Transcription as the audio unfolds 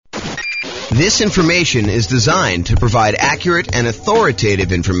This information is designed to provide accurate and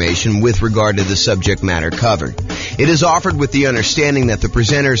authoritative information with regard to the subject matter covered. It is offered with the understanding that the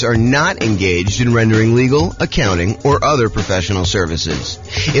presenters are not engaged in rendering legal, accounting, or other professional services.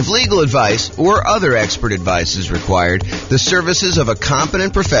 If legal advice or other expert advice is required, the services of a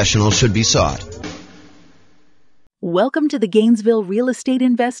competent professional should be sought. Welcome to the Gainesville Real Estate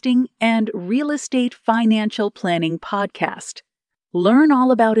Investing and Real Estate Financial Planning Podcast. Learn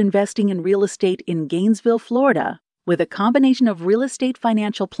all about investing in real estate in Gainesville, Florida, with a combination of real estate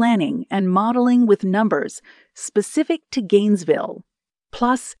financial planning and modeling with numbers specific to Gainesville,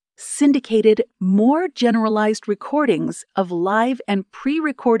 plus syndicated, more generalized recordings of live and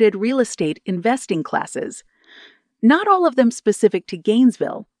pre-recorded real estate investing classes, not all of them specific to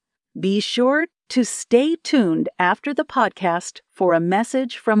Gainesville. Be sure to stay tuned after the podcast for a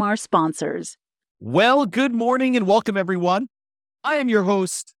message from our sponsors. Well, good morning and welcome, everyone. I am your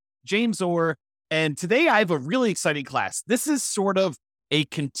host, James Orr, and today I have a really exciting class. This is sort of a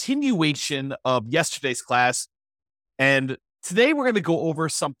continuation of yesterday's class, and today we're going to go over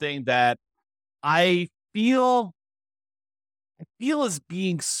something that I feel is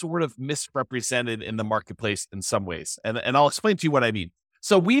being sort of misrepresented in the marketplace in some ways, and I'll explain to you what I mean.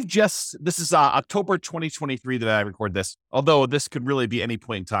 So this is October 2023 that I record this, although this could really be any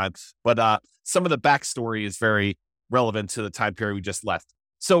point in time, but some of the backstory is very relevant to the time period we just left.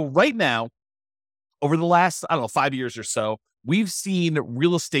 So right now, over the last, 5 years or so, we've seen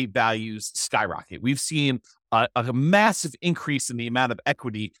real estate values skyrocket. We've seen a massive increase in the amount of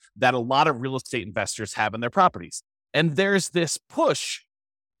equity that a lot of real estate investors have in their properties. And there's this push,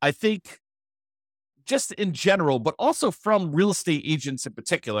 I think, just in general, but also from real estate agents in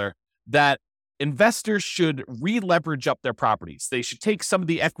particular, that investors should re-leverage up their properties. They should take some of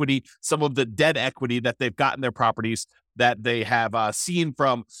the equity, some of the dead equity that they've got in their properties that they have seen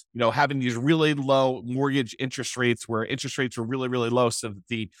from, having these really low mortgage interest rates where interest rates were really, really low. So that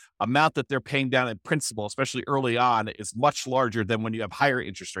the amount that they're paying down in principal, especially early on, is much larger than when you have higher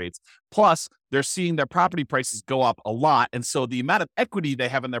interest rates. Plus, they're seeing their property prices go up a lot. And so the amount of equity they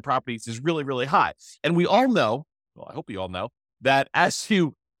have in their properties is really, really high. And we all know, well, I hope you all know, that as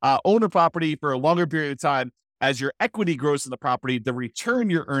you own a property for a longer period of time, as your equity grows in the property, the return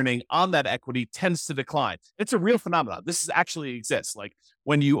you're earning on that equity tends to decline. It's a real phenomenon. This actually exists. Like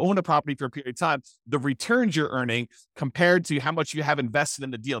when you own a property for a period of time, the returns you're earning compared to how much you have invested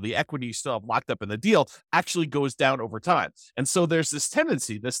in the deal, the equity you still have locked up in the deal, actually goes down over time. And so there's this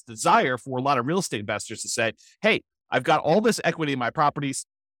tendency, this desire for a lot of real estate investors to say, hey, I've got all this equity in my properties.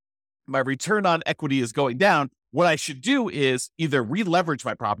 My return on equity is going down. What I should do is either re-leverage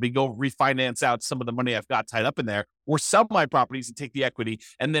my property, go refinance out some of the money I've got tied up in there, or sell my properties and take the equity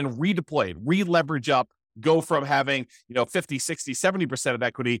and then redeploy it, re-leverage up, go from having, 50, 60, 70% of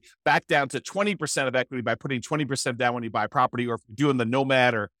equity back down to 20% of equity by putting 20% down when you buy property, or doing the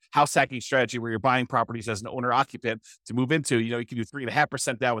nomad or house hacking strategy where you're buying properties as an owner occupant to move into. You can do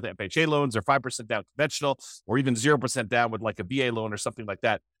 3.5% down with FHA loans, or 5% down conventional, or even 0% down with like a VA loan or something like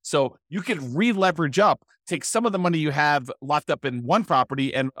that. So you can re-leverage up, take some of the money you have locked up in one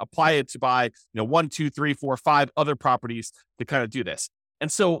property and apply it to buy, 1, 2, 3, 4, 5 other properties to kind of do this.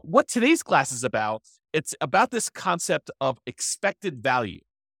 And so what today's class is about, it's about this concept of expected value.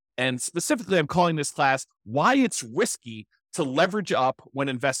 And specifically, I'm calling this class why it's risky to leverage up when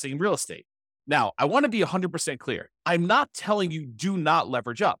investing in real estate. Now, I want to be 100% clear. I'm not telling you do not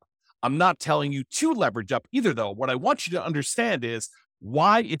leverage up. I'm not telling you to leverage up either, though. What I want you to understand is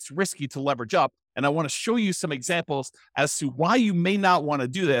why it's risky to leverage up. And I want to show you some examples as to why you may not want to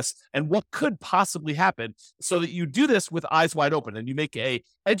do this and what could possibly happen, so that you do this with eyes wide open and you make a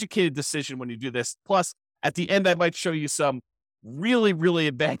educated decision when you do this. Plus, at the end, I might show you some really, really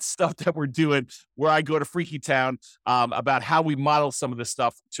advanced stuff that we're doing where I go to Freaky Town about how we model some of this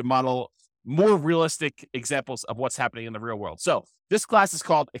stuff to model more realistic examples of what's happening in the real world. So this class is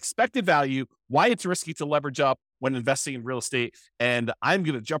called Expected Value, Why It's Risky to Leverage Up when Investing in Real Estate. And I'm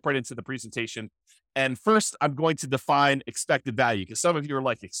going to jump right into the presentation. And first, I'm going to define expected value, because some of you are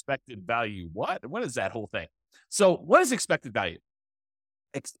like, expected value, what? What is that whole thing? So what is expected value?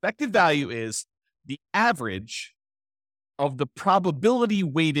 Expected value is the average of the probability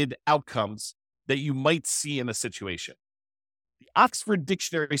weighted outcomes that you might see in a situation. The Oxford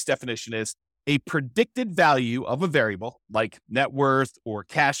Dictionary's definition is a predicted value of a variable like net worth or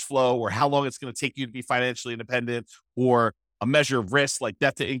cash flow, or how long it's going to take you to be financially independent, or a measure of risk like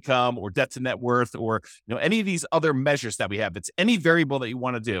debt to income or debt to net worth, or any of these other measures that we have. It's any variable that you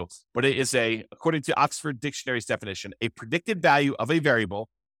want to do, but it is according to Oxford Dictionary's definition, a predicted value of a variable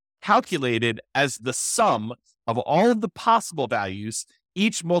calculated as the sum of all of the possible values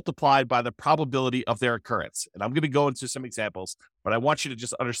each multiplied by the probability of their occurrence. And I'm going to go into some examples, but I want you to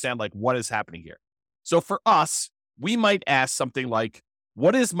just understand like what is happening here. So for us, we might ask something like,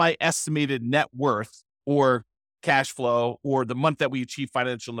 what is my estimated net worth or cash flow or the month that we achieve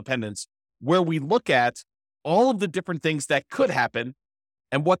financial independence, where we look at all of the different things that could happen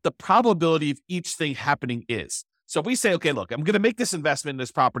and what the probability of each thing happening is. So if we say, okay, look, I'm going to make this investment in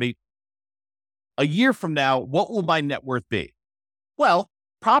this property. A year from now, what will my net worth be? Well,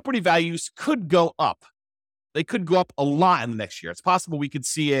 property values could go up. They could go up a lot in the next year. It's possible we could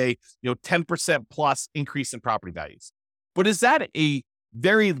see a 10% plus increase in property values. But is that a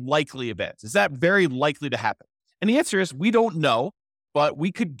very likely event? Is that very likely to happen? And the answer is we don't know, but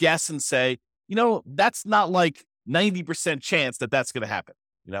we could guess and say, that's not like 90% chance that that's going to happen.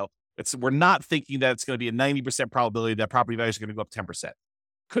 We're not thinking that it's going to be a 90% probability that property values are going to go up 10%.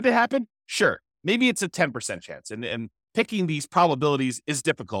 Could it happen? Sure. Maybe it's a 10% chance. And picking these probabilities is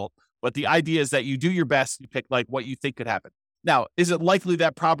difficult, but the idea is that you do your best. You pick like what you think could happen. Now, is it likely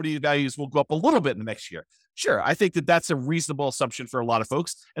that property values will go up a little bit in the next year? Sure. I think that that's a reasonable assumption for a lot of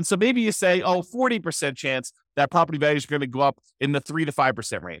folks. And so maybe you say, 40% chance that property values are going to go up in the 3 to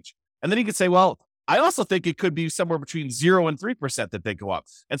 5% range. And then you could say, well, I also think it could be somewhere between 0 and 3% that they go up.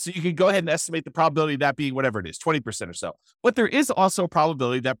 And so you can go ahead and estimate the probability of that being whatever it is, 20% or so. But there is also a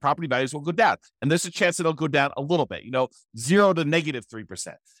probability that property values will go down. And there's a chance that it'll go down a little bit, 0 to negative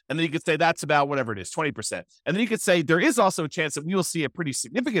 3%. And then you could say that's about whatever it is, 20%. And then you could say there is also a chance that we will see a pretty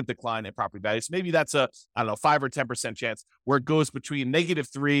significant decline in property values. Maybe that's a, 5 or 10% chance where it goes between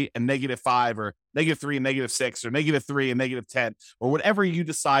 -3 and -5 or -3 and -6 or -3 and -10 or whatever you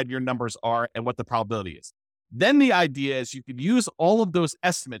decide your numbers are and what the probability is. Then the idea is you could use all of those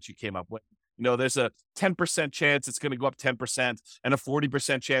estimates you came up with. There's a 10% chance it's going to go up 10% and a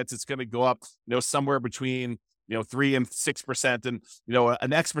 40% chance it's going to go up, somewhere between 3 and 6% and,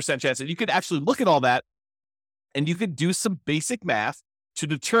 an X percent chance. And you could actually look at all that and you could do some basic math to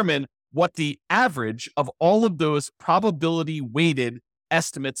determine what the average of all of those probability weighted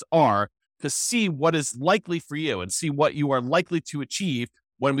estimates are to see what is likely for you and see what you are likely to achieve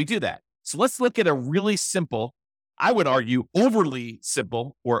when we do that. So let's look at a really simple, I would argue overly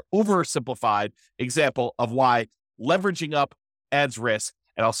simple or oversimplified example of why leveraging up adds risk.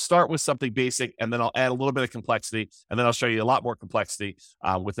 And I'll start with something basic, and then I'll add a little bit of complexity, and then I'll show you a lot more complexity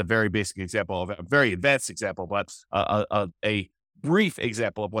with a very basic example, of a very advanced example, but a brief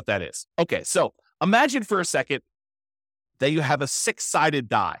example of what that is. Okay, so imagine for a second that you have a 6-sided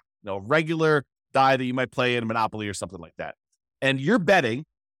die, regular die that you might play in Monopoly or something like that. And you're betting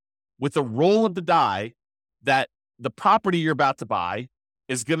with a roll of the die that the property you're about to buy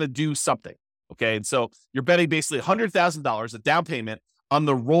is going to do something. Okay, and so you're betting basically $100,000, a down payment, on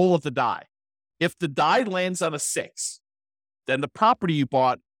the roll of the die. If the die lands on a 6, then the property you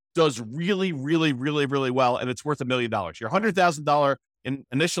bought does really, really, really, really well, and it's worth $1 million. Your $100,000 in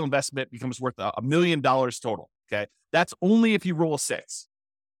initial investment becomes worth $1 million total. Okay, that's only if you roll a 6.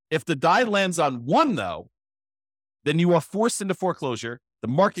 If the die lands on 1, though, then you are forced into foreclosure. The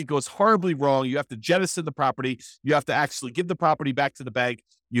market goes horribly wrong. You have to jettison the property. You have to actually give the property back to the bank.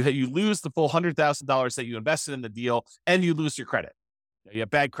 You lose the full $100,000 that you invested in the deal, and you lose your credit. You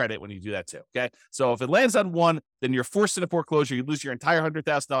have bad credit when you do that too, okay? So if it lands on 1, then you're forced into foreclosure. You lose your entire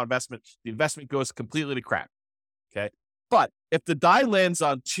 $100,000 investment. The investment goes completely to crap, okay? But if the die lands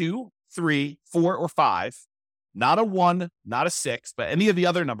on 2, 3, 4, or 5, not a 1, not a 6, but any of the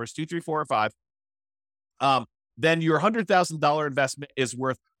other numbers, 2, 3, 4, or 5, then your $100,000 investment is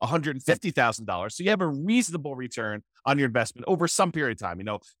worth $150,000. So you have a reasonable return on your investment over some period of time.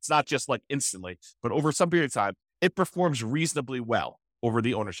 It's not just like instantly, but over some period of time, it performs reasonably well over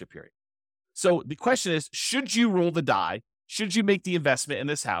the ownership period. So the question is, should you roll the die? Should you make the investment in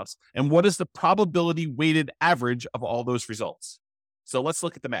this house? And what is the probability weighted average of all those results? So let's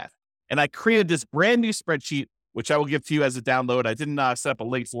look at the math. And I created this brand new spreadsheet, which I will give to you as a download. I didn't set up a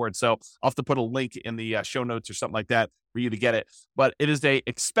link for it, so I'll have to put a link in the show notes or something like that for you to get it. But it is a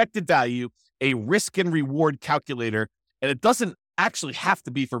expected value, a risk and reward calculator, and it doesn't actually have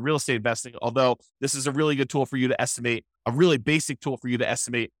to be for real estate investing, although this is a really good tool for you to estimate, a really basic tool for you to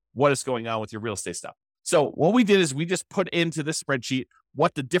estimate what is going on with your real estate stuff. So what we did is we just put into this spreadsheet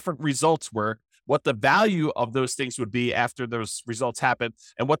what the different results were, what the value of those things would be after those results happen,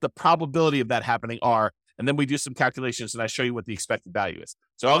 and what the probability of that happening are. And then we do some calculations and I show you what the expected value is.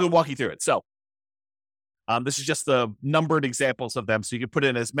 So I'll go walk you through it. So this is just the numbered examples of them. So you can put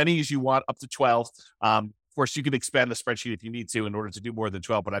in as many as you want, up to 12. Of course, you can expand the spreadsheet if you need to in order to do more than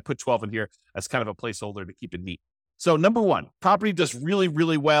 12, but I put 12 in here as kind of a placeholder to keep it neat. So number 1, property does really,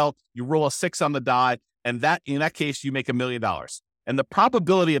 really well. You roll a 6 on the die, and that in that case, you make $1 million. And the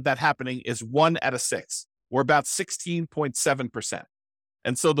probability of that happening is 1 out of 6, or about 16.7%.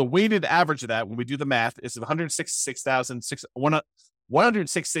 And so the weighted average of that, when we do the math, is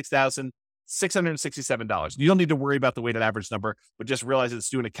 $166,667. You don't need to worry about the weighted average number, but just realize it's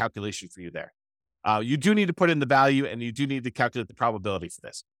doing a calculation for you there. You do need to put in the value, and you do need to calculate the probability for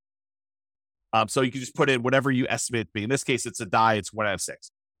this. So you can just put in whatever you estimate it to be. In this case, it's a die. It's 1 out of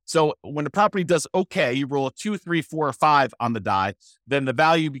 6. So when the property does okay, you roll a 2, 3, 4, or 5 on the die, then the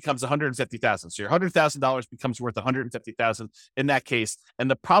value becomes $150,000. So your $100,000 becomes worth $150,000 in that case.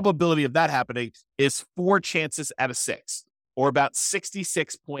 And the probability of that happening is 4 chances out of 6, or about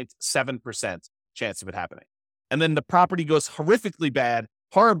 66.7% chance of it happening. And then the property goes horrifically bad,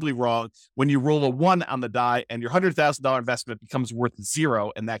 horribly wrong, when you roll a 1 on the die, and your $100,000 investment becomes worth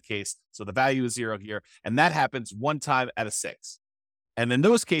 0 in that case. So the value is 0 here. And that happens 1 time out of 6. And in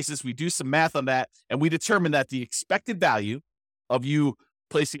those cases, we do some math on that, and we determine that the expected value of you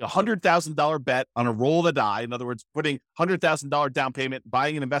placing a $100,000 bet on a roll of the die, in other words, putting $100,000 down payment,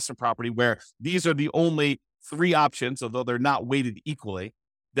 buying an investment property where these are the only 3 options, although they're not weighted equally,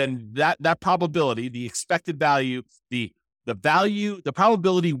 then that probability, the expected value, the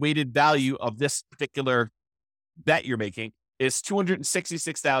probability weighted value of this particular bet you're making is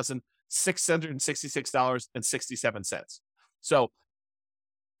 $266,666.67. So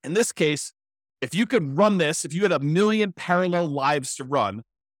in this case, if you could run this, if you had 1 million parallel lives to run,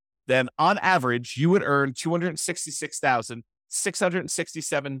 then on average, you would earn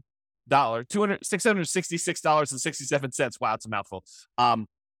 $666,67. Wow, it's a mouthful. On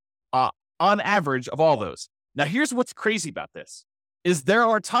average of all those. Now, here's what's crazy about this is there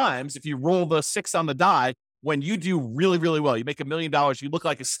are times if you roll the 6 on the die when you do really, really well, you make $1 million, you look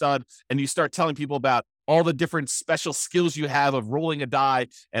like a stud, and you start telling people about all the different special skills you have of rolling a die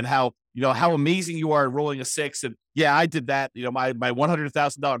and how amazing you are at rolling a 6. And yeah, I did that. My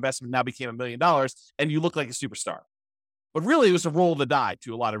 $100,000 investment now became $1 million, and you look like a superstar. But really, it was a roll of the die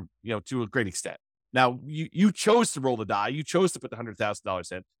to a great extent. Now, you chose to roll the die. You chose to put the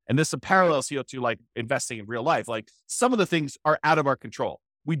 $100,000 in. And this parallels here to like investing in real life. Like some of the things are out of our control.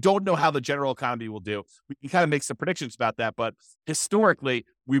 We don't know how the general economy will do. We can kind of make some predictions about that. But historically,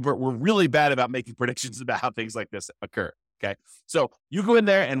 we're really bad about making predictions about how things like this occur. Okay. So you go in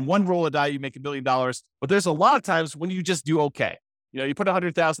there and one roll of die, you make $1 million. But there's a lot of times when you just do okay. You put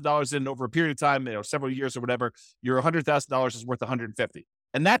 $100,000 in over a period of time, several years or whatever, your $100,000 is worth $150,000.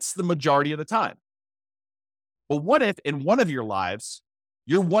 And that's the majority of the time. But what if in one of your lives,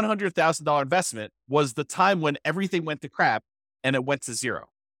 your $100,000 investment was the time when everything went to crap and it went to 0?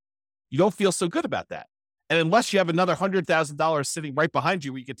 You don't feel so good about that. And unless you have another $100,000 sitting right behind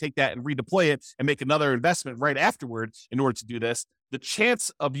you where you can take that and redeploy it and make another investment right afterward in order to do this, the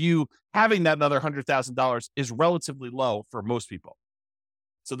chance of you having that another $100,000 is relatively low for most people.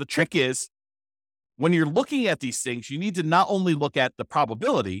 So the trick is when you're looking at these things, you need to not only look at the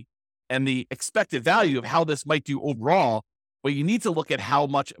probability and the expected value of how this might do overall, but you need to look at how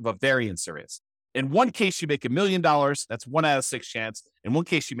much of a variance there is. In one case, you make $1 million. That's 1 out of 6 chance. In one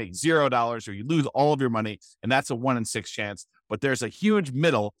case, you make $0 or you lose all of your money, and that's a 1 in 6 chance. But there's a huge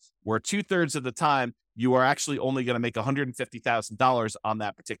middle where 2/3 of the time, you are actually only going to make $150,000 on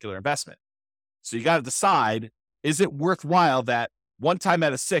that particular investment. So you got to decide, is it worthwhile that 1 time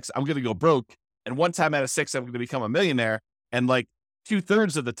out of 6, I'm going to go broke, and 1 time out of 6, I'm going to become a millionaire, and like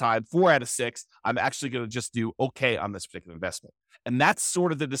 2/3 of the time, 4 out of 6, I'm actually going to just do okay on this particular investment. And that's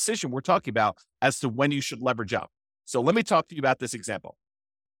sort of the decision we're talking about as to when you should leverage up. So let me talk to you about this example.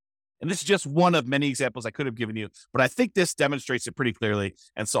 And this is just one of many examples I could have given you, but I think this demonstrates it pretty clearly.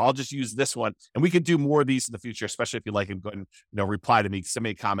 And so I'll just use this one, and we could do more of these in the future, especially if you like them. Go ahead and reply to me, send me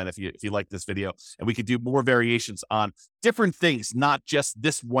a comment if you like this video, and we could do more variations on different things, not just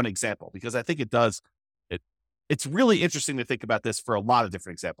this one example, because I think it's really interesting to think about this for a lot of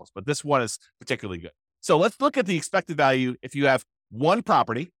different examples, but this one is particularly good. So let's look at the expected value. If you have one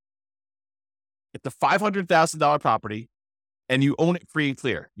property, it's a $500,000 property, and you own it free and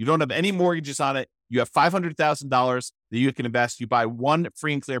clear. You don't have any mortgages on it. You have $500,000 that you can invest. You buy one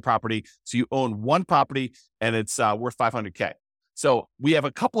free and clear property. So you own one property, and it's worth $500K. So we have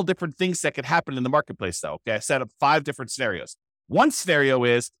a couple different things that could happen in the marketplace, though. Okay, I set up 5 different scenarios. One scenario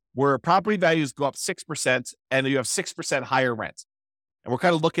is where property values go up 6% and you have 6% higher rent. And we're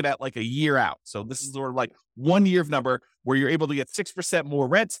kind of looking at like a year out. So this is sort of like 1 year of number where you're able to get 6% more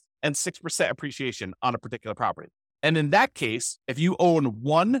rent and 6% appreciation on a particular property. And in that case, if you own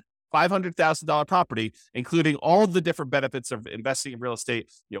one $500,000 property, including all of the different benefits of investing in real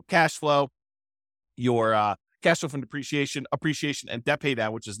estate, cash flow, your cash flow from depreciation, appreciation, and debt pay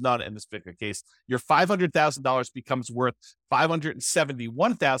down, which is none in this particular case, your $500,000 becomes worth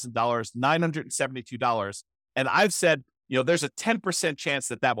 $571,000, $972. And I've said, there's a 10% chance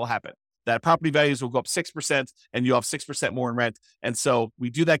that will happen, that property values will go up 6% and you'll have 6% more in rent. And so we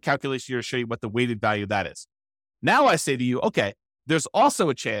do that calculation here to show you what the weighted value of that is. Now I say to you, okay, there's also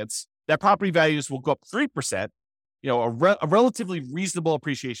a chance that property values will go up 3%, a relatively reasonable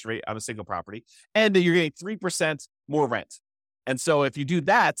appreciation rate on a single property, and that you're getting 3% more rent. And so if you do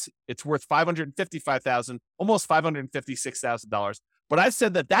that, it's worth $555,000, almost $556,000. But I've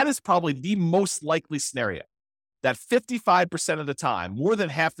said that is probably the most likely scenario, that 55% of the time, more than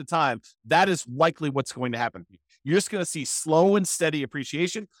half the time, that is likely what's going to happen. You're just going to see slow and steady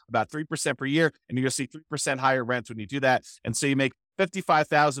appreciation, about 3% per year, and you're going to see 3% higher rents when you do that. And so you make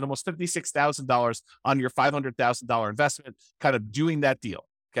 $55,000, almost $56,000 on your $500,000 investment, kind of doing that deal.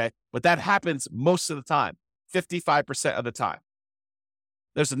 Okay. But that happens most of the time, 55% of the time.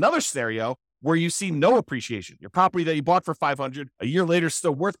 There's another scenario where you see no appreciation. Your property that you bought for $500, a year later is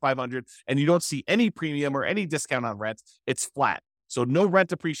still worth $500, and you don't see any premium or any discount on rent. It's flat. So no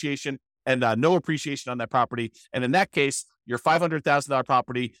rent appreciation and no appreciation on that property. And in that case, your $500,000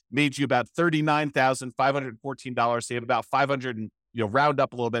 property made you about $39,514. So you have about round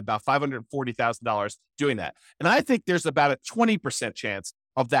up a little bit, about $540,000 doing that. And I think there's about a 20% chance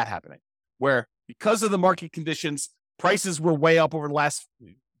of that happening, where because of the market conditions, prices were way up over the last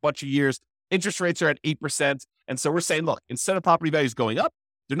bunch of years. Interest rates are at 8%. And so we're saying, look, instead of property values going up,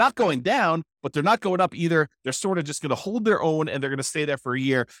 they're not going down, but they're not going up either. They're sort of just going to hold their own, and they're going to stay there for a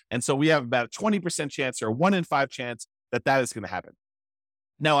year. And so we have about a 20% chance, or a 1 in 5 chance, that is going to happen.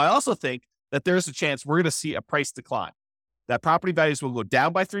 Now, I also think that there's a chance we're going to see a price decline, that property values will go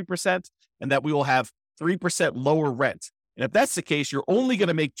down by 3%, and that we will have 3% lower rent. And if that's the case, you're only going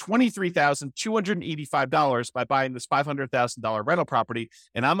to make $23,285 by buying this $500,000 rental property.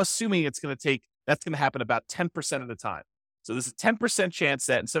 And I'm assuming that's going to happen about 10% of the time. So there's a 10% chance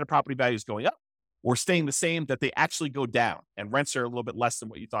that instead of property values going up or staying the same, that they actually go down, and rents are a little bit less than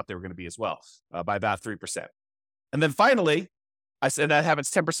what you thought they were going to be as well, by about 3%. And then finally, I said that happens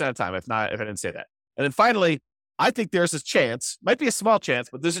 10% of the time, if I didn't say that. And then finally, I think there's a chance, might be a small chance,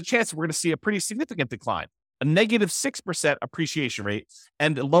 but there's a chance we're going to see a pretty significant decline, a negative 6% appreciation rate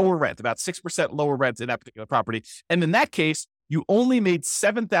and lower rent, about 6% lower rent in that particular property. And in that case, you only made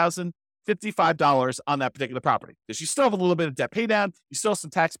 $7,055 on that particular property, because you still have a little bit of debt pay down, you still have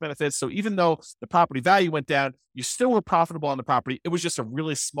some tax benefits. So even though the property value went down, you still were profitable on the property. It was just a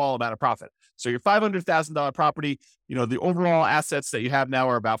really small amount of profit. So your $500,000 property, the overall assets that you have now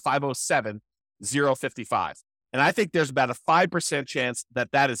are about $507,055. And I think there's about a 5% chance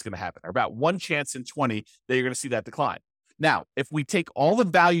that is going to happen, or about 1 chance in 20 that you're going to see that decline. Now, if we take all the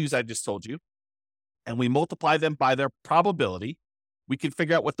values I just told you and we multiply them by their probability, we can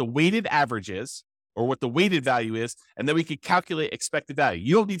figure out what the weighted average is, or what the weighted value is, and then we can calculate expected value.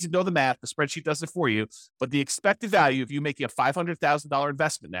 You don't need to know the math. The spreadsheet does it for you. But the expected value, if you're making a $500,000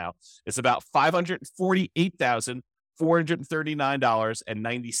 investment now, is about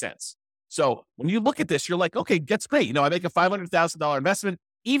 $548,439.90. So when you look at this, you're like, okay, that's great. I make a $500,000 investment,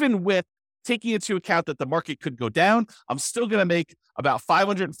 even with taking into account that the market could go down, I'm still going to make about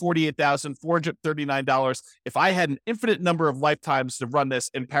 $548,439 if I had an infinite number of lifetimes to run this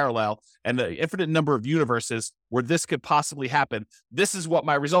in parallel, and the infinite number of universes where this could possibly happen. This is what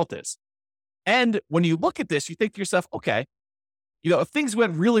my result is. And when you look at this, you think to yourself, okay, if things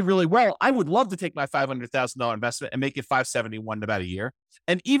went really, really well, I would love to take my $500,000 investment and make it $571 in about a year.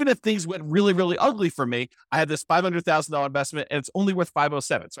 And even if things went really, really ugly for me, I had this $500,000 investment and it's only worth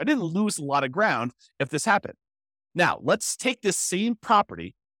 $507. So I didn't lose a lot of ground if this happened. Now, let's take this same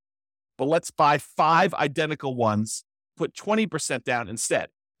property, but let's buy 5 identical ones, put 20% down instead.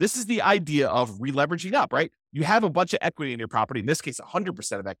 This is the idea of releveraging up, right? You have a bunch of equity in your property, in this case,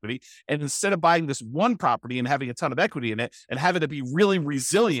 100% of equity. And instead of buying this one property and having a ton of equity in it and having it be really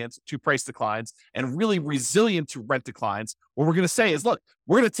resilient to price declines and really resilient to rent declines, what we're going to say is, look,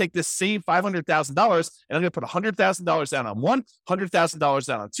 we're going to take this same $500,000 and I'm going to put $100,000 down on 1, $100,000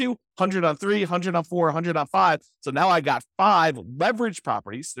 down on 2, 100 on 3, 100 on 4, 100 on 5. So now I got 5 leverage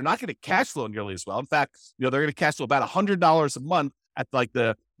properties. They're not going to cash flow nearly as well. In fact, they're going to cash flow about $100 a month at like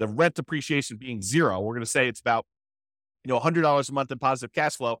the rent appreciation being 0. We're going to say it's about, $100 a month in positive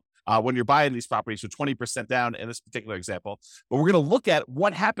cash flow when you're buying these properties, so 20% down in this particular example. But we're going to look at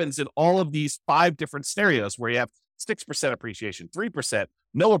what happens in all of these 5 different scenarios where you have 6% appreciation, 3%,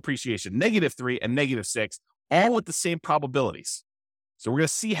 no appreciation, -3, and -6, all with the same probabilities. So we're going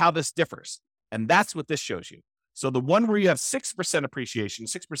to see how this differs. And that's what this shows you. So the one where you have 6% appreciation,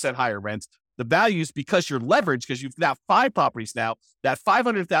 6% higher rent, The values, because you're leveraged, because you've got 5 properties now, that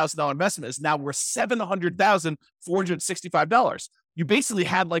 $500,000 investment is now worth $700,465. You basically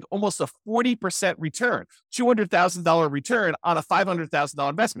had like almost a 40% return, $200,000 return on a $500,000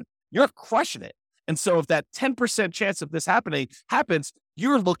 investment. You're crushing it. And so if that 10% chance of this happens,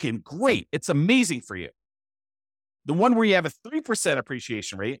 you're looking great. It's amazing for you. The one where you have a 3%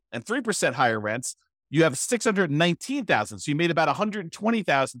 appreciation rate and 3% higher rents, you have $619,000. So you made about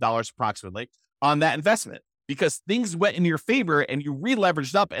 $120,000 approximately on that investment because things went in your favor and you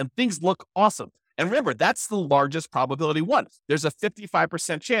re-leveraged up and things look awesome. And remember, that's the largest probability one. There's a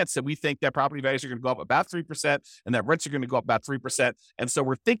 55% chance that we think that property values are going to go up about 3% and that rents are going to go up about 3%. And so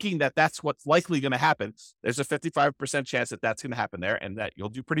we're thinking that that's what's likely going to happen. There's a 55% chance that that's going to happen there and that you'll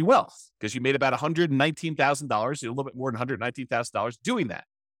do pretty well because you made about $119,000, a little bit more than $119,000 doing that.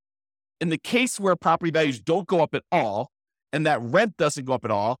 In the case where property values don't go up at all and that rent doesn't go up at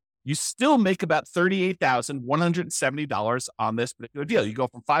all, you still make about $38,170 on this particular deal. You go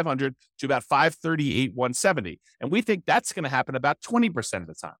from $500 to about $538,170. And we think that's going to happen about 20% of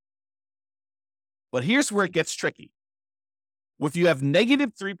the time. But here's where it gets tricky. If you have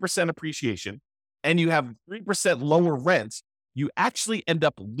negative 3% appreciation and you have 3% lower rent, you actually end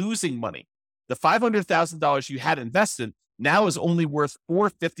up losing money. The $500,000 you had invested now is only worth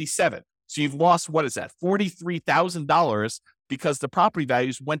 $457,000. So you've lost, what is that? $43,000 because the property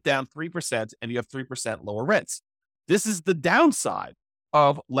values went down 3% and you have 3% lower rents. This is the downside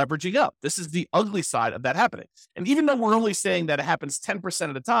of leveraging up. This is the ugly side of that happening. And even though we're only saying that it happens 10%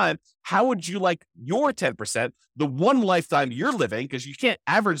 of the time, how would you like your 10%, the one lifetime you're living, because you can't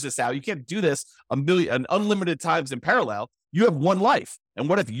average this out. You can't do this an unlimited times in parallel. You have one life. And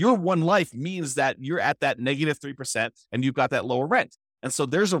what if your one life means that you're at that negative 3% and you've got that lower rent? And so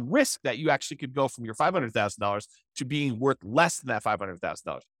there's a risk that you actually could go from your $500,000 to being worth less than that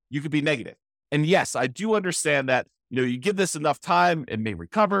 $500,000. You could be negative. And yes, I do understand that, you give this enough time, it may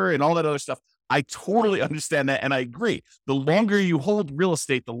recover and all that other stuff. I totally understand that. And I agree. The longer you hold real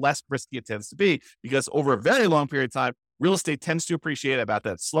estate, the less risky it tends to be because over a very long period of time, real estate tends to appreciate about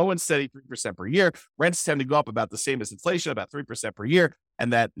that slow and steady 3% per year. Rents tend to go up about the same as inflation, about 3% per year.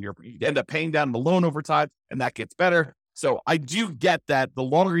 And that you end up paying down the loan over time and that gets better. So I do get that the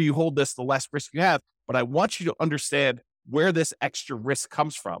longer you hold this, the less risk you have, but I want you to understand where this extra risk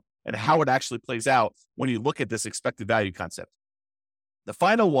comes from and how it actually plays out when you look at this expected value concept. The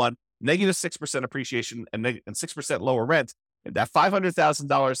final one, negative 6% appreciation and 6% lower rent, and that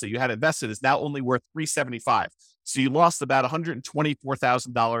 $500,000 that you had invested is now only worth $375,000. So you lost about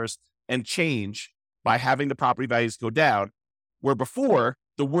 $124,000 and change by having the property values go down, where before,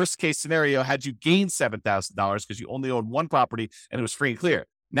 the worst case scenario had you gain $7,000 because you only owned one property and it was free and clear.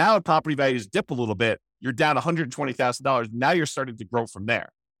 Now property values dip a little bit. You're down $120,000. Now you're starting to grow from there.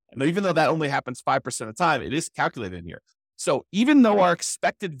 And even though that only happens 5% of the time, it is calculated in here. So even though our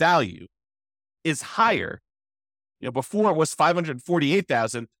expected value is higher, before it was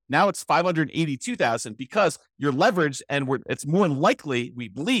 $548,000, now it's $582,000 because you're leveraged and it's more likely, we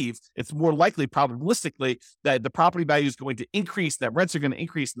believe, it's more likely probabilistically that the property value is going to increase, that rents are going to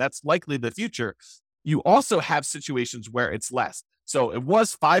increase, and that's likely the future. You also have situations where it's less. So it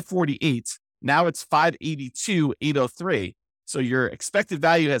was $548, now it's $582,803. So your expected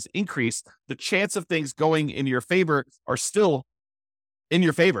value has increased. The chance of things going in your favor are still in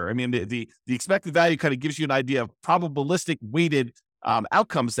your favor. I mean, the expected value kind of gives you an idea of probabilistic weighted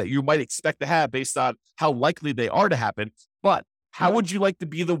outcomes that you might expect to have based on how likely they are to happen. But how would you like to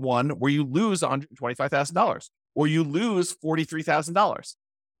be the one where you lose $125,000 or you lose $43,000?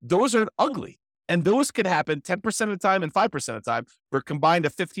 Those are ugly. And those could happen 10% of the time and 5% of the time for combined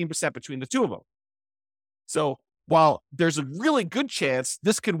of 15% between the two of them. So while there's a really good chance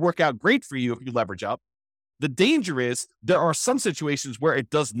this could work out great for you if you leverage up, the danger is there are some situations where it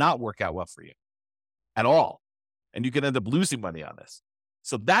does not work out well for you at all. And you can end up losing money on this.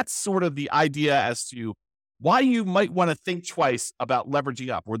 So that's sort of the idea as to why you might want to think twice about leveraging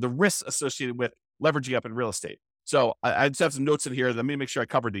up or the risks associated with leveraging up in real estate. So I just have some notes in here. Let me make sure I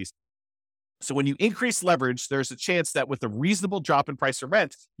cover these. So when you increase leverage, there's a chance that with a reasonable drop in price or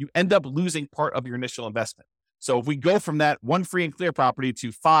rent, you end up losing part of your initial investment. So if we go from that one free and clear property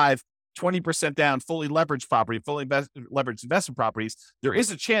to 20% down, fully leveraged property, leveraged investment properties, there is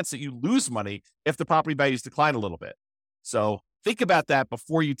a chance that you lose money if the property values decline a little bit. So think about that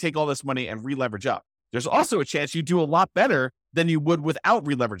before you take all this money and re-leverage up. There's also a chance you do a lot better than you would without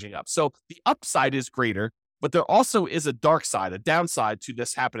re-leveraging up. So the upside is greater, but there also is a dark side, a downside to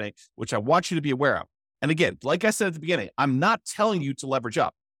this happening, which I want you to be aware of. And again, like I said at the beginning, I'm not telling you to leverage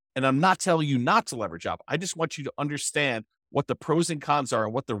up and I'm not telling you not to leverage up. I just want you to understand what the pros and cons are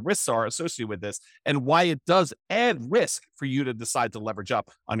and what the risks are associated with this and why it does add risk for you to decide to leverage up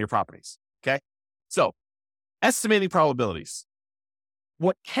on your properties. Okay. So estimating probabilities.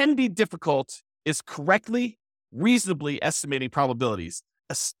 What can be difficult is correctly, reasonably estimating probabilities,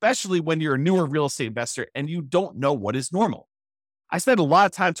 especially when you're a newer real estate investor and you don't know what is normal. I spend a lot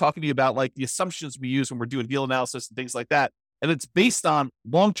of time talking to you about like the assumptions we use when we're doing deal analysis and things like that. And it's based on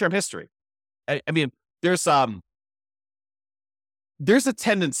long-term history. I mean, there's a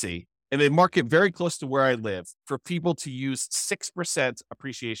tendency in a market very close to where I live for people to use 6%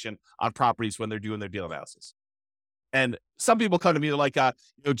 appreciation on properties when they're doing their deal analysis. And some people come to me like,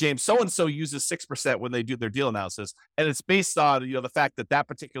 James, so-and-so uses 6% when they do their deal analysis. And it's based on, the fact that that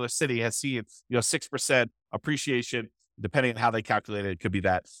particular city has seen, 6% appreciation, depending on how they calculate it. It could be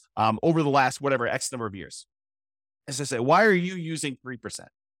that over the last, whatever, X number of years. As I say, why are you using 3%?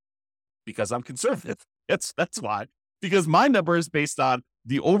 Because I'm conservative. That's why. Because my number is based on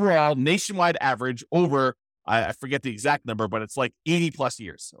the overall nationwide average over, I forget the exact number, but it's like 80 plus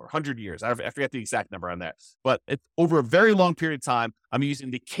years or 100 years. I forget the exact number on that. But it's over a very long period of time. I'm using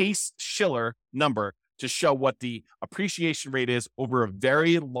the Case-Shiller number to show what the appreciation rate is over a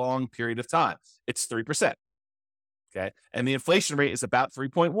very long period of time. It's 3%. Okay. And the inflation rate is about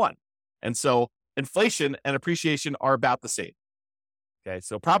 3.1. And so inflation and appreciation are about the same. Okay.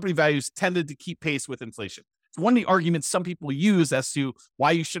 So property values tended to keep pace with inflation. It's one of the arguments some people use as to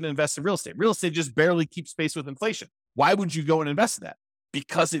why you shouldn't invest in real estate. Real estate just barely keeps pace with inflation. Why would you go and invest in that?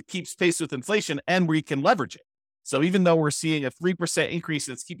 Because it keeps pace with inflation and we can leverage it. So even though we're seeing a 3% increase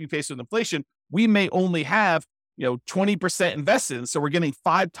that's keeping pace with inflation, we may only have 20% invested. And so we're getting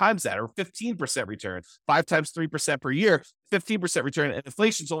 5 times that or 15% return, 5 times 3% per year, 15% return, and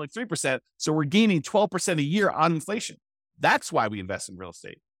inflation is only 3%. So we're gaining 12% a year on inflation. That's why we invest in real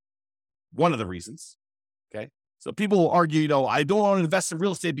estate. One of the reasons. Okay. So people will argue, I don't want to invest in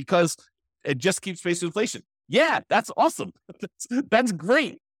real estate because it just keeps pace with inflation. Yeah, that's awesome. That's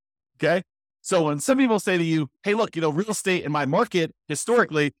great. Okay. So when some people say to you, hey, look, real estate in my market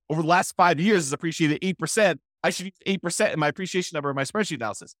historically over the last 5 years has appreciated 8%. I should use 8% in my appreciation number in my spreadsheet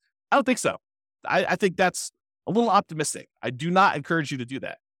analysis. I don't think so. I think that's a little optimistic. I do not encourage you to do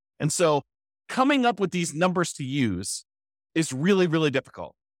that. And so coming up with these numbers to use is really, really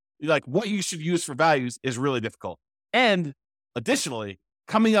difficult. Like what you should use for values is really difficult. And additionally,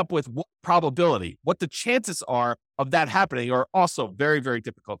 coming up with what probability, what the chances are of that happening are also very, very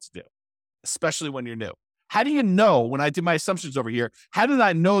difficult to do, especially when you're new. How do you know, when I did my assumptions over here, how did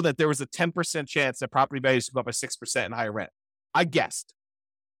I know that there was a 10% chance that property values would go up by 6% in higher rent? I guessed.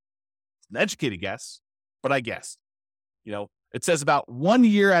 It's an educated guess, but I guessed. It says about 1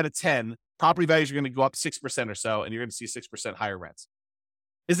 year out of 10, property values are going to go up 6% or so, and you're going to see 6% higher rents.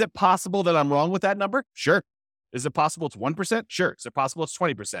 Is it possible that I'm wrong with that number? Sure. Is it possible it's 1%? Sure. Is it possible it's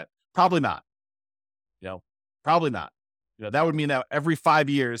 20%? Probably not. Probably not. That would mean that every 5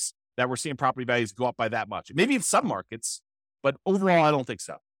 years that we're seeing property values go up by that much. Maybe in some markets, but overall, I don't think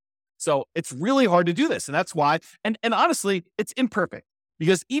so. So it's really hard to do this. And that's why, and honestly, it's imperfect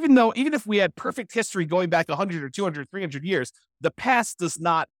because even if we had perfect history going back 100 or 200, 300 years, the past does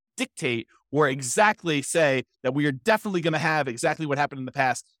not dictate or exactly say that we are definitely going to have exactly what happened in the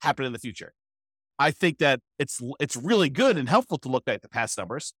past happen in the future. I think that it's really good and helpful to look at the past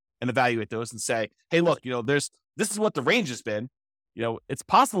numbers and evaluate those and say, hey, look, this is what the range has been. It's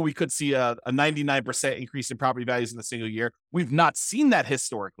possible we could see a 99% increase in property values in a single year. We've not seen that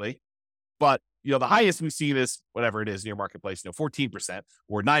historically, but the highest we've seen is whatever it is in your marketplace, 14%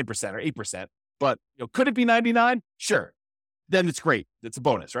 or 9% or 8%. But could it be 99? Sure. Then it's great. It's a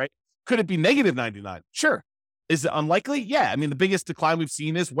bonus, right? Could it be negative 99? Sure. Is it unlikely? Yeah. I mean, the biggest decline we've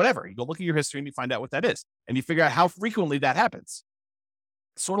seen is whatever. You go look at your history and you find out what that is, and you figure out how frequently that happens.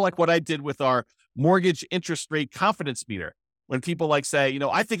 Sort of like what I did with our mortgage interest rate confidence meter. When people say,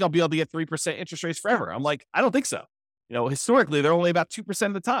 I think I'll be able to get 3% interest rates forever. I'm like, I don't think so. Historically, they're only about 2%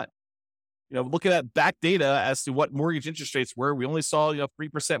 of the time. Looking at back data as to what mortgage interest rates were, we only saw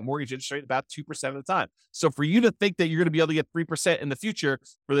 3% mortgage interest rate about 2% of the time. So for you to think that you're going to be able to get 3% in the future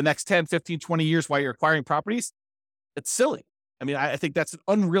for the next 10, 15, 20 years while you're acquiring properties, it's silly. I mean, I think that's an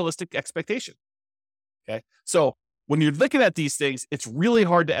unrealistic expectation. Okay. So when you're looking at these things, it's really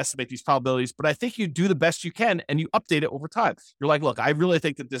hard to estimate these probabilities, but I think you do the best you can and you update it over time. You're like, look, I really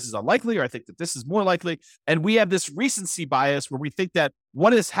think that this is unlikely, or I think that this is more likely. And we have this recency bias where we think that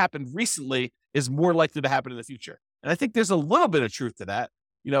what has happened recently is more likely to happen in the future. And I think there's a little bit of truth to that.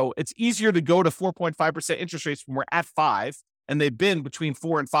 It's easier to go to 4.5% interest rates when we're at 5, and they've been between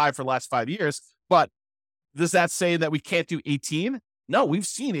 4 and 5 for the last 5 years. But does that say that we can't do 18? No, we've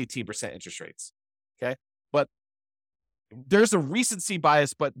seen 18% interest rates. Okay. But there's a recency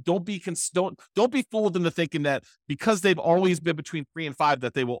bias, but don't be fooled into thinking that because they've always been between 3 and 5,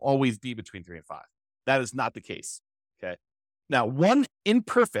 that they will always be between 3 and 5. That is not the case. Okay. Now,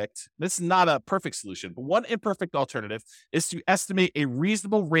 this is not a perfect solution, but one imperfect alternative is to estimate a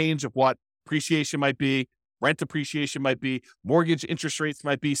reasonable range of what appreciation might be, rent appreciation might be, mortgage interest rates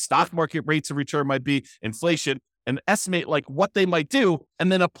might be, stock market rates of return might be, inflation, and estimate like what they might do,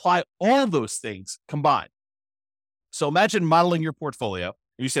 and then apply all those things combined. So imagine modeling your portfolio,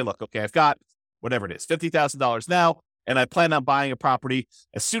 and you say, look, okay, I've got whatever it is, $50,000 now, and I plan on buying a property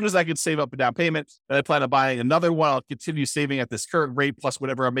as soon as I can save up a down payment. Then I plan on buying another one. I'll continue saving at this current rate plus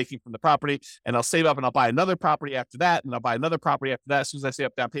whatever I'm making from the property, and I'll save up and I'll buy another property after that, and I'll buy another property after that as soon as I save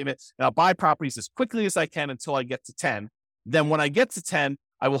up down payment, and I'll buy properties as quickly as I can until I get to 10. Then when I get to 10,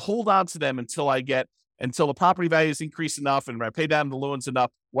 I will hold on to them until the property values increase enough and I pay down the loans enough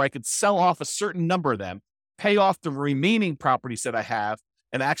where I could sell off a certain number of them, pay off the remaining properties that I have,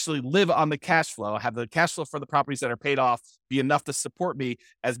 and actually live on the cash flow, have the cash flow for the properties that are paid off be enough to support me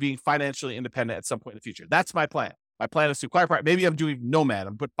as being financially independent at some point in the future. That's my plan. My plan is to acquire property. Maybe I'm doing nomad.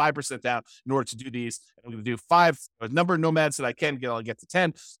 I'm put 5% down in order to do these. I'm going to do a number of nomads that I can get. I'll get to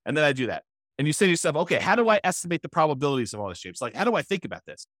 10, and then I do that. And you say to yourself, okay, how do I estimate the probabilities of all this, James? Like, how do I think about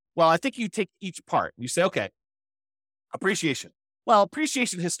this? Well, I think you take each part and you say, okay, appreciation. Well,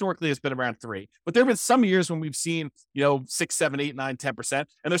 appreciation historically has been around 3, but there have been some years when we've seen, 6, 7, 8, 9, 10%.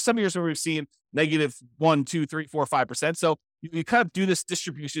 And there's some years where we've seen negative 1, 2, 3, 4, 5%. So you kind of do this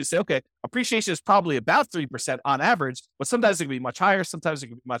distribution to say, okay, appreciation is probably about 3% on average, but sometimes it can be much higher. Sometimes it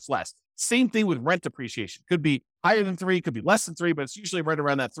can be much less. Same thing with rent appreciation. Could be higher than 3, could be less than 3, but it's usually right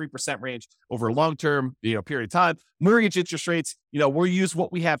around that 3% range over a long-term, period of time. Mortgage interest rates, we'll use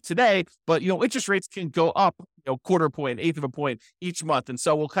what we have today, but, interest rates can go up, quarter point, eighth of a point each month. And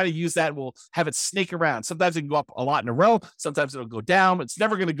so we'll kind of use that and we'll have it snake around. Sometimes it can go up a lot in a row. Sometimes it'll go down. It's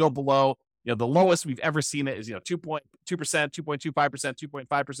never going to go below, the lowest we've ever seen it is, 2.2%, 2.25%,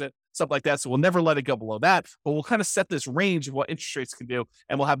 2.5%, something like that. So we'll never let it go below that, but we'll kind of set this range of what interest rates can do,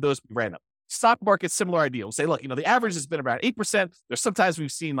 and we'll have those be random. Stock market, similar idea. We'll say, look, the average has been around 8%. There's sometimes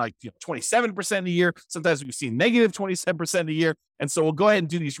we've seen 27% a year. Sometimes we've seen negative 27% a year. And so we'll go ahead and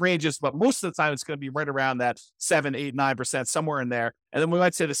do these ranges, but most of the time it's going to be right around that 7, 8, 9%, somewhere in there. And then we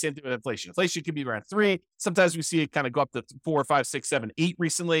might say the same thing with inflation. Inflation can be around 3. Sometimes we see it kind of go up to 4, 5, 6, 7, 8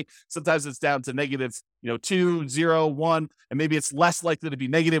 recently. Sometimes it's down to negative, 2, 0, 1, and maybe it's less likely to be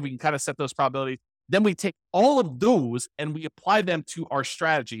negative. We can kind of set those probabilities. Then we take all of those and we apply them to our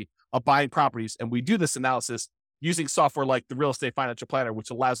strategy of buying properties. And we do this analysis using software like the Real Estate Financial Planner, which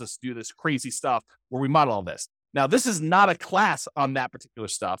allows us to do this crazy stuff where we model all this. Now, this is not a class on that particular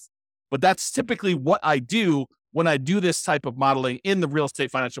stuff, but that's typically what I do when I do this type of modeling in the Real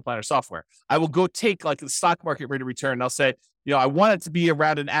Estate Financial Planner software. I will go take like the stock market rate of return, and I'll say, I want it to be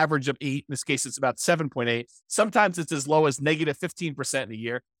around an average of 8. In this case, it's about 7.8. Sometimes it's as low as negative 15% in a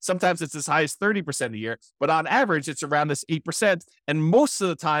year. Sometimes it's as high as 30% a year. But on average, it's around this 8%. And most of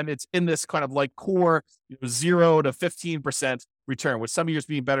the time, it's in this kind of like core 0 to 15% return, with some years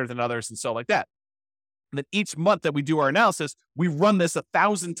being better than others and so like that. And then each month that we do our analysis, we run this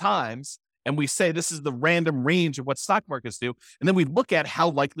 1,000 times. And we say, this is the random range of what stock markets do. And then we look at how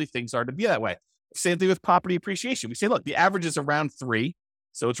likely things are to be that way. Same thing with property appreciation. We say, look, the average is around 3.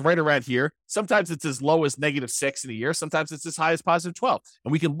 So it's right around here. Sometimes it's as low as negative 6 in a year. Sometimes it's as high as positive 12.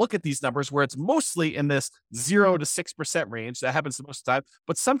 And we can look at these numbers where it's mostly in this 0 to 6% range. That happens the most of the time.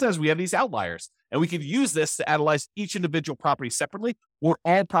 But sometimes we have these outliers. And we can use this to analyze each individual property separately, or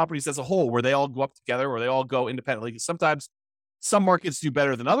all properties as a whole, where they all go up together or they all go independently. Because sometimes some markets do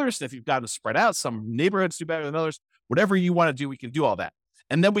better than others. And if you've got them spread out, some neighborhoods do better than others. Whatever you want to do, we can do all that.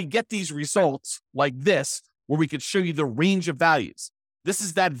 And then we get these results like this, where we could show you the range of values. This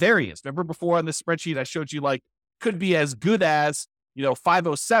is that variance. Remember before on this spreadsheet, I showed you could be as good as,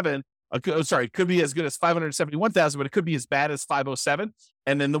 507. It could be as good as 571,000, but it could be as bad as 507.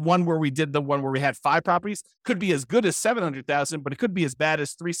 And then the one where we had 5 properties could be as good as 700,000, but it could be as bad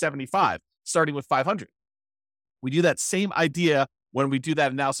as 375, starting with 500. We do that same idea when we do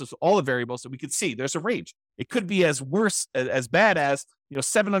that analysis with all the variables, so we could see there's a range. It could be as bad as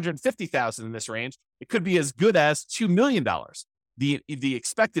 750,000 in this range. It could be as good as $2 million. The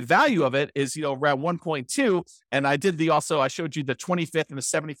expected value of it is around 1.2. And I showed you the 25th and the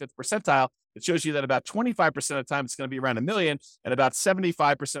 75th percentile. It shows you that about 25% of the time it's going to be around $1 million, and about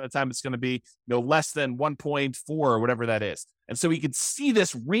 75% of the time it's going to be less than 1.4 or whatever that is. And so we can see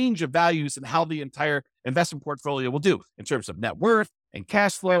this range of values and how the entire investment portfolio will do in terms of net worth and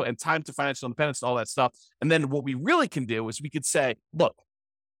cash flow and time to financial independence and all that stuff. And then what we really can do is we could say, look,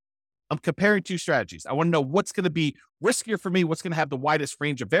 I'm comparing two strategies. I want to know what's going to be riskier for me, what's going to have the widest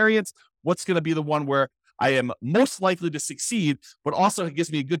range of variance, what's going to be the one where I am most likely to succeed, but also it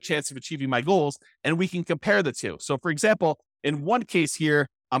gives me a good chance of achieving my goals. And we can compare the two. So for example, in one case here,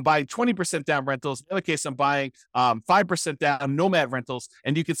 I'm buying 20% down rentals. In the other case, I'm buying 5% down Nomad rentals.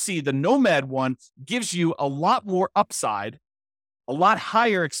 And you can see the Nomad one gives you a lot more upside, a lot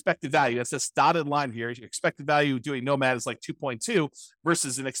higher expected value. That's this dotted line here. Your expected value doing Nomad is like 2.2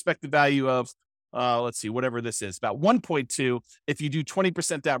 versus an expected value of, let's see, whatever this is, about 1.2 if you do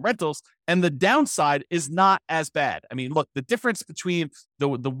 20% down rentals. And the downside is not as bad. I mean, look, the difference between the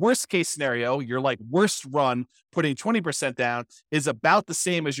worst case scenario, your like worst run putting 20% down, is about the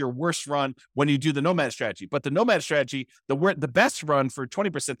same as your worst run when you do the Nomad strategy. But the Nomad strategy, the best run for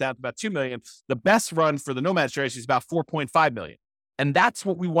 20% down is about 2 million. The best run for the Nomad strategy is about 4.5 million. And that's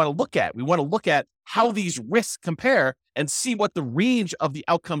what we want to look at. We want to look at how these risks compare and see what the range of the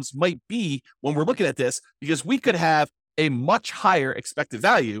outcomes might be when we're looking at this, because we could have a much higher expected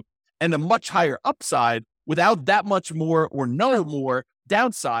value and a much higher upside without that much more or no more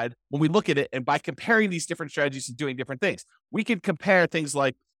downside when we look at it. And by comparing these different strategies and doing different things, we can compare things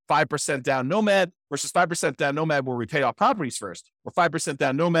like 5% down Nomad versus 5% down Nomad where we pay off properties first, or 5%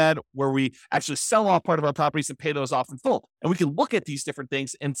 down Nomad where we actually sell off part of our properties and pay those off in full. And we can look at these different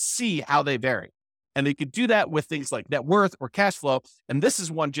things and see how they vary. And they could do that with things like net worth or cash flow. And this is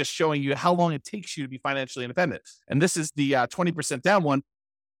one just showing you how long it takes you to be financially independent. And this is the 20% down one.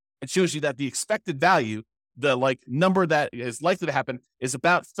 It shows you that the expected value, the like number that is likely to happen, is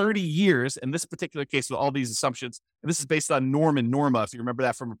about 30 years in this particular case with all these assumptions. And this is based on Norm and Norma, if you remember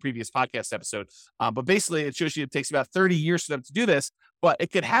that from a previous podcast episode. But basically, it shows you it takes about 30 years for them to do this, but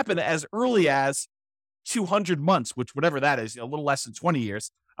it could happen as early as 200 months, which whatever that is, a little less than 20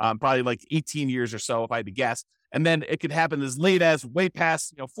 years, probably like 18 years or so, if I had to guess. And then it could happen as late as way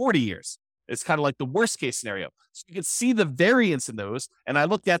past 40 years. It's kind of like the worst case scenario. So you can see the variance in those. And I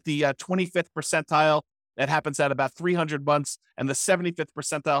looked at the 25th percentile. That happens at about 300 months, and the 75th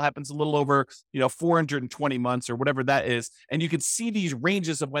percentile happens a little over, 420 months or whatever that is. And you can see these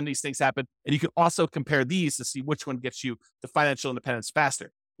ranges of when these things happen, and you can also compare these to see which one gets you to financial independence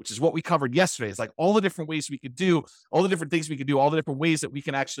faster, which is what we covered yesterday. It's like all the different ways we could do, all the different things we could do, all the different ways that we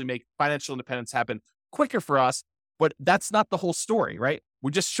can actually make financial independence happen quicker for us. But that's not the whole story, right?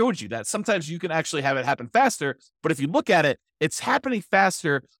 We just showed you that sometimes you can actually have it happen faster, but if you look at it, it's happening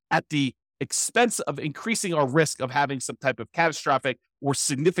faster at the expense of increasing our risk of having some type of catastrophic or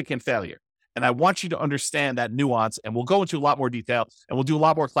significant failure. And I want you to understand that nuance, and we'll go into a lot more detail and we'll do a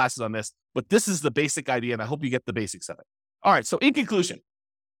lot more classes on this, but this is the basic idea, and I hope you get the basics of it. All right. So in conclusion,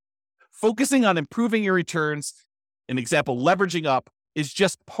 focusing on improving your returns, an example, leveraging up, is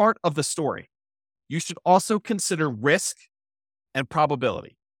just part of the story. You should also consider risk and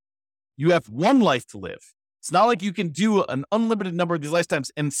probability. You have one life to live. It's not like you can do an unlimited number of these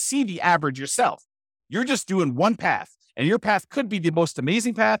lifetimes and see the average yourself. You're just doing one path, and your path could be the most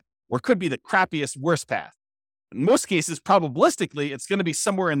amazing path or could be the crappiest, worst path. In most cases, probabilistically, it's going to be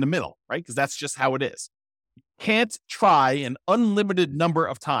somewhere in the middle, right? Because that's just how it is. You can't try an unlimited number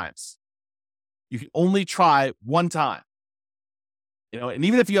of times. You can only try one time. And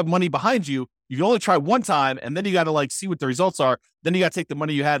even if you have money behind you, you can only try one time, and then you got to see what the results are. Then you got to take the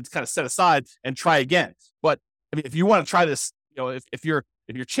money you had kind of set aside and try again. But I mean, if you want to try this, if your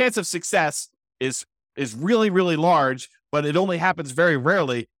chance of success is really, really large, but it only happens very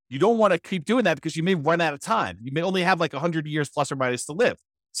rarely, you don't want to keep doing that because you may run out of time. You may only have 100 years plus or minus to live.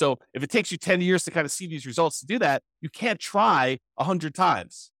 So if it takes you 10 years to kind of see these results to do that, you can't try 100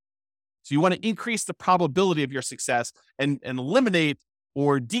 times. So you want to increase the probability of your success and eliminate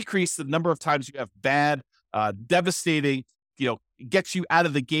or decrease the number of times you have bad, devastating, gets you out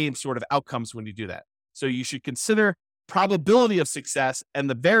of the game sort of outcomes when you do that. So you should consider probability of success and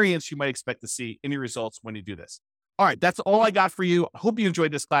the variance you might expect to see in your results when you do this. All right, that's all I got for you. I hope you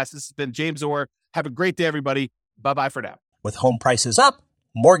enjoyed this class. This has been James Orr. Have a great day, everybody. Bye-bye for now. With home prices up,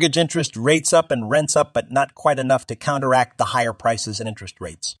 mortgage interest rates up, and rents up, but not quite enough to counteract the higher prices and interest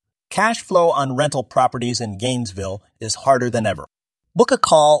rates. Cash flow on rental properties in Gainesville is harder than ever. Book a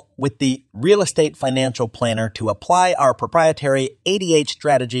call with the Real Estate Financial Planner to apply our proprietary 88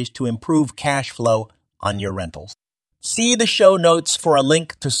 strategies to improve cash flow on your rentals. See the show notes for a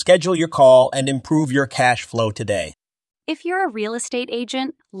link to schedule your call and improve your cash flow today. If you're a real estate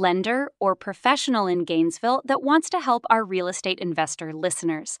agent, lender, or professional in Gainesville that wants to help our real estate investor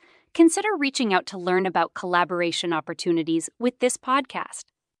listeners, consider reaching out to learn about collaboration opportunities with this podcast.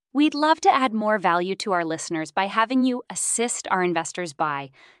 We'd love to add more value to our listeners by having you assist our investors buy,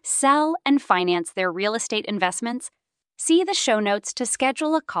 sell, and finance their real estate investments See the show notes to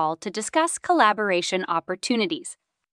schedule a call to discuss collaboration opportunities.